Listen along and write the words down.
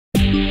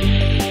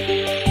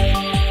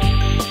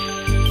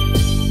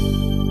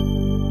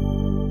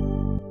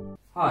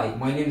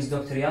My name is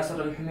Dr. Yasir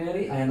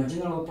Al-Humairi. I am a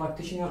general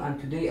practitioner, and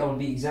today I will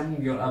be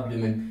examining your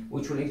abdomen,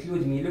 which will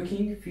include me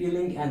looking,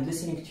 feeling and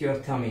listening to your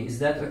tummy. Is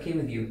that okay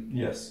with you?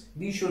 Yes.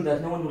 Be sure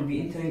that no one will be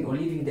entering or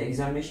leaving the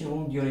examination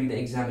room during the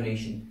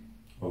examination.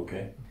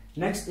 Okay.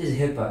 Next is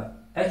HIPAA.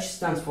 H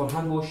stands for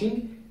hand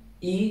washing.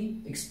 E,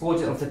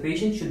 exposure of the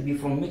patient should be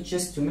from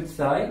mid-chest to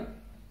mid-thigh.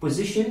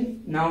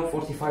 Position, now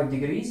 45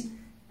 degrees.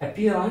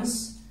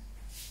 Appearance,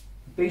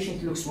 the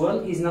patient looks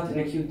well, he is not in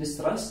acute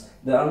distress.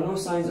 There are no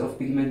signs of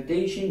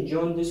pigmentation,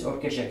 jaundice or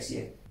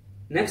cachexia.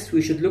 Next,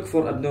 we should look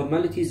for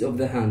abnormalities of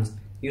the hands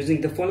using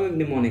the following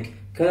mnemonic: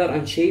 color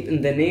and shape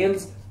in the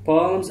nails,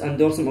 palms and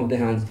dorsum of the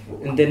hands.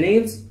 In the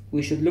nails,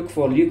 we should look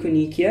for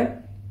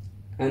leukonychia,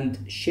 and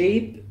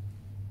shape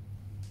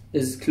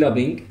is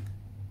clubbing.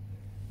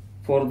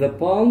 For the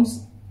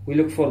palms, we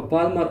look for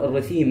palmar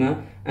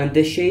erythema, and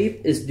the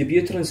shape is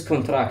debuterance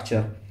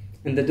contracture.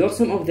 In the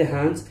dorsum of the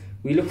hands,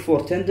 we look for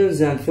tendon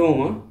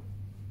xanthoma,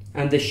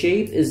 and the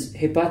shape is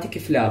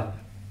hepatic flap.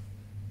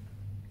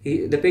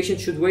 The patient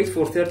should wait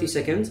for 30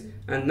 seconds,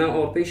 and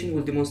now our patient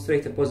will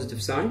demonstrate a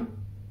positive sign.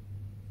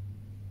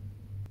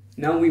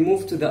 Now we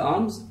move to the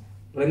arms.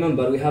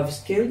 Remember, we have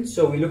skin,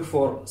 so we look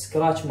for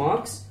scratch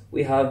marks.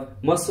 We have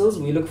muscles,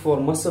 we look for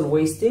muscle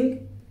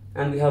wasting,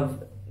 and we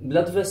have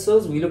blood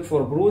vessels, we look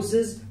for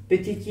bruises,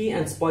 petechiae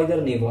and spider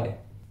nevi.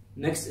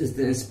 Next is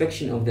the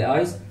inspection of the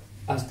eyes.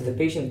 Ask the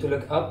patient to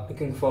look up,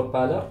 looking for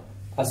pallor.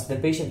 Ask the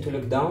patient to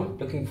look down,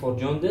 looking for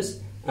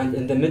jaundice, and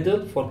in the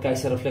middle for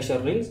Kaiser-Fleischer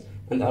rings,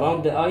 and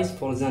around the eyes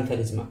for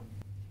xanthelisma.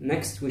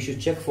 Next, we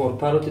should check for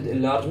parotid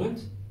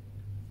enlargement,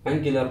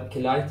 angular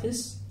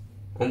cheilitis,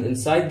 and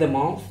inside the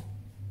mouth,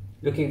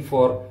 looking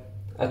for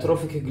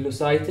atrophic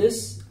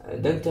glossitis,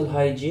 dental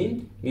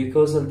hygiene,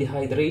 mucosal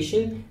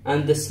dehydration,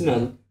 and the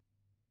smell.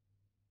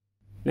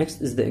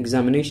 Next is the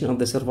examination of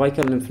the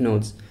cervical lymph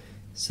nodes: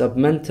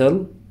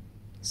 submental,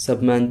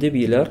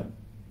 submandibular,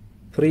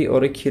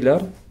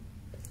 preauricular,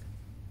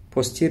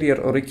 posterior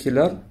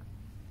auricular,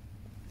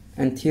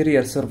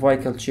 anterior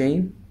cervical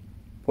chain,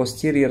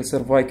 posterior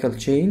cervical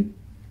chain,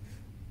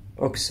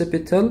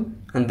 occipital,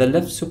 and the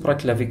left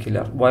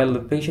supraclavicular, while the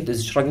patient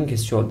is shrugging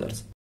his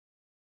shoulders.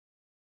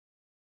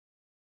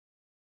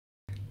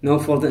 Now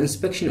for the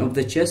inspection of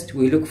the chest,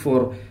 we look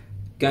for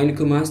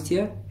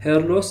gynecomastia, hair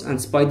loss,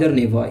 and spider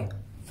nevi.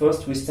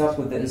 First, we start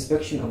with the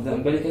inspection of the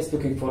umbilicus,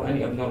 looking for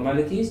any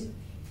abnormalities.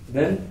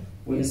 Then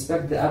we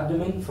inspect the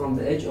abdomen from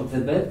the edge of the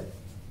bed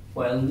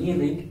while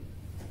kneeling,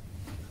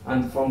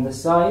 and from the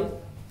side.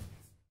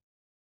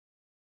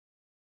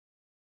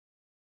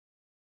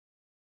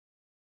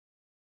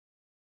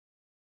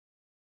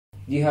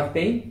 Do you have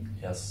pain?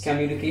 Yes. Can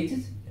you locate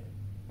it?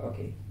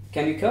 Okay.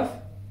 Can you cough?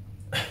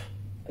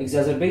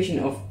 Exacerbation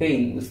of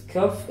pain with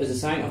cough is a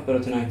sign of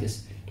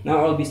peritonitis.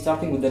 Now I'll be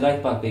starting with the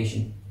light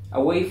palpation,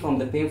 away from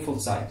the painful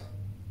side.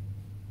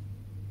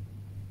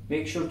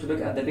 Make sure to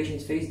look at the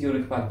patient's face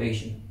during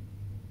palpation.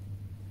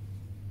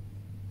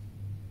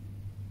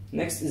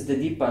 Next is the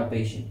deep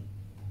palpation.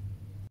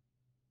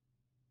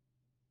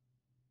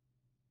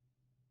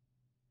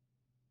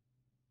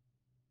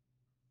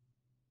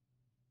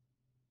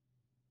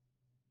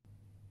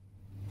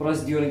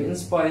 Press during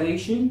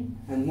inspiration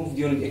and move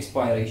during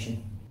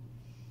expiration.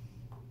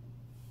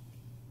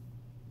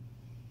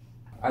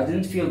 I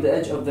didn't feel the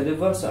edge of the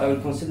liver, so I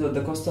will consider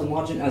the costal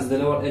margin as the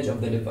lower edge of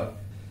the liver.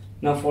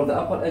 Now for the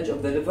upper edge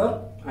of the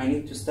liver, I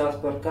need to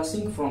start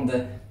percussing from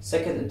the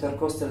second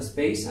intercostal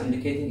space and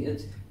locating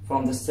it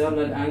from the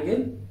sternal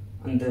angle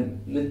and the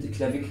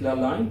mid-clavicular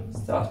line.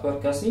 Start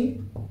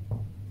percussing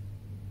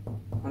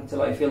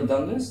until I feel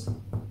dullness.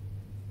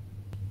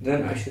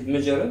 Then I should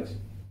measure it.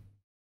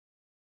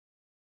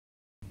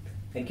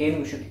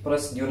 Again, we should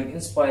press during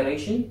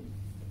inspiration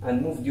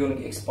and move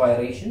during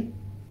expiration.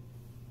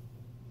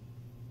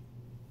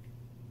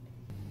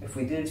 If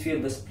we didn't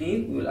feel the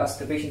spleen, we will ask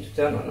the patient to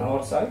turn on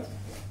our side.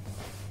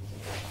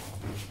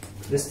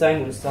 This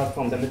time we'll start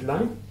from the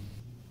midline.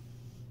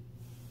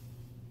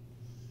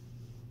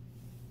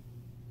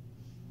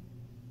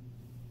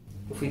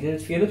 If we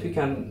didn't feel it, we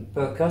can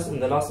percuss in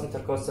the last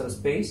intercostal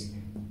space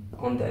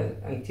on the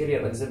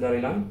anterior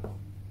axillary line.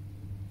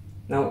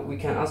 Now we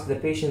can ask the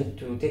patient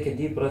to take a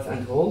deep breath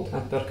and hold,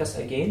 and percuss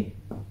again.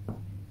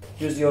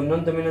 Use your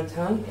non-dominant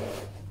hand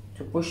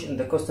to push in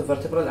the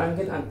costovertebral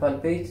angle and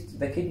palpate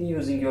the kidney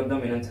using your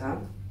dominant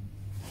hand.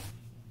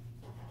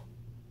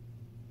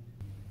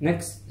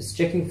 Next is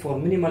checking for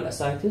minimal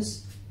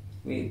ascites.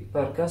 We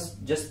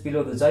percuss just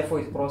below the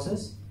xiphoid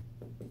process.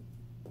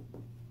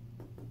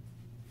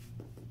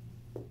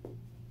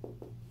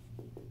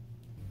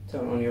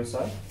 Turn on your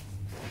side.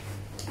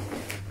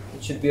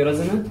 It should be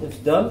resonant.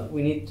 If dull,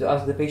 we need to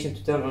ask the patient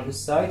to turn on his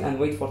side and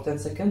wait for 10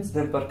 seconds,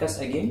 then percuss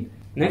again.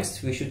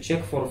 Next, we should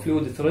check for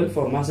fluid thrill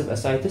for massive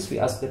ascites. We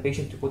ask the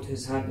patient to put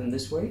his hand in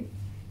this way,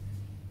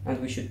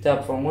 and we should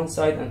tap from one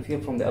side and feel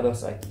from the other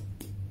side.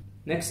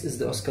 Next is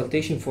the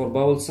auscultation for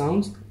bowel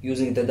sounds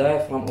using the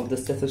diaphragm of the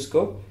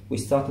stethoscope. We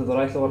start with the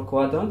right lower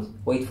quadrant,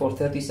 wait for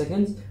 30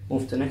 seconds,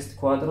 move to next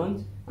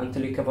quadrant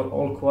until we cover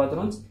all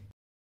quadrants.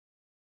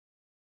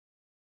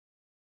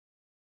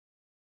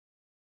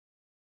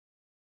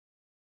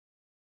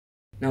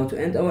 Now to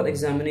end our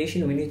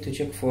examination, we need to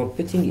check for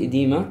pitting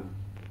edema,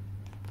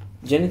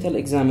 genital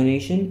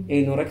examination,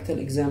 anorectal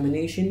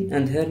examination,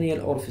 and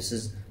hernial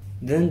orifices,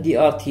 then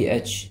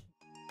DRTH.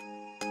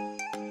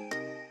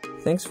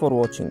 Thanks for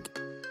watching.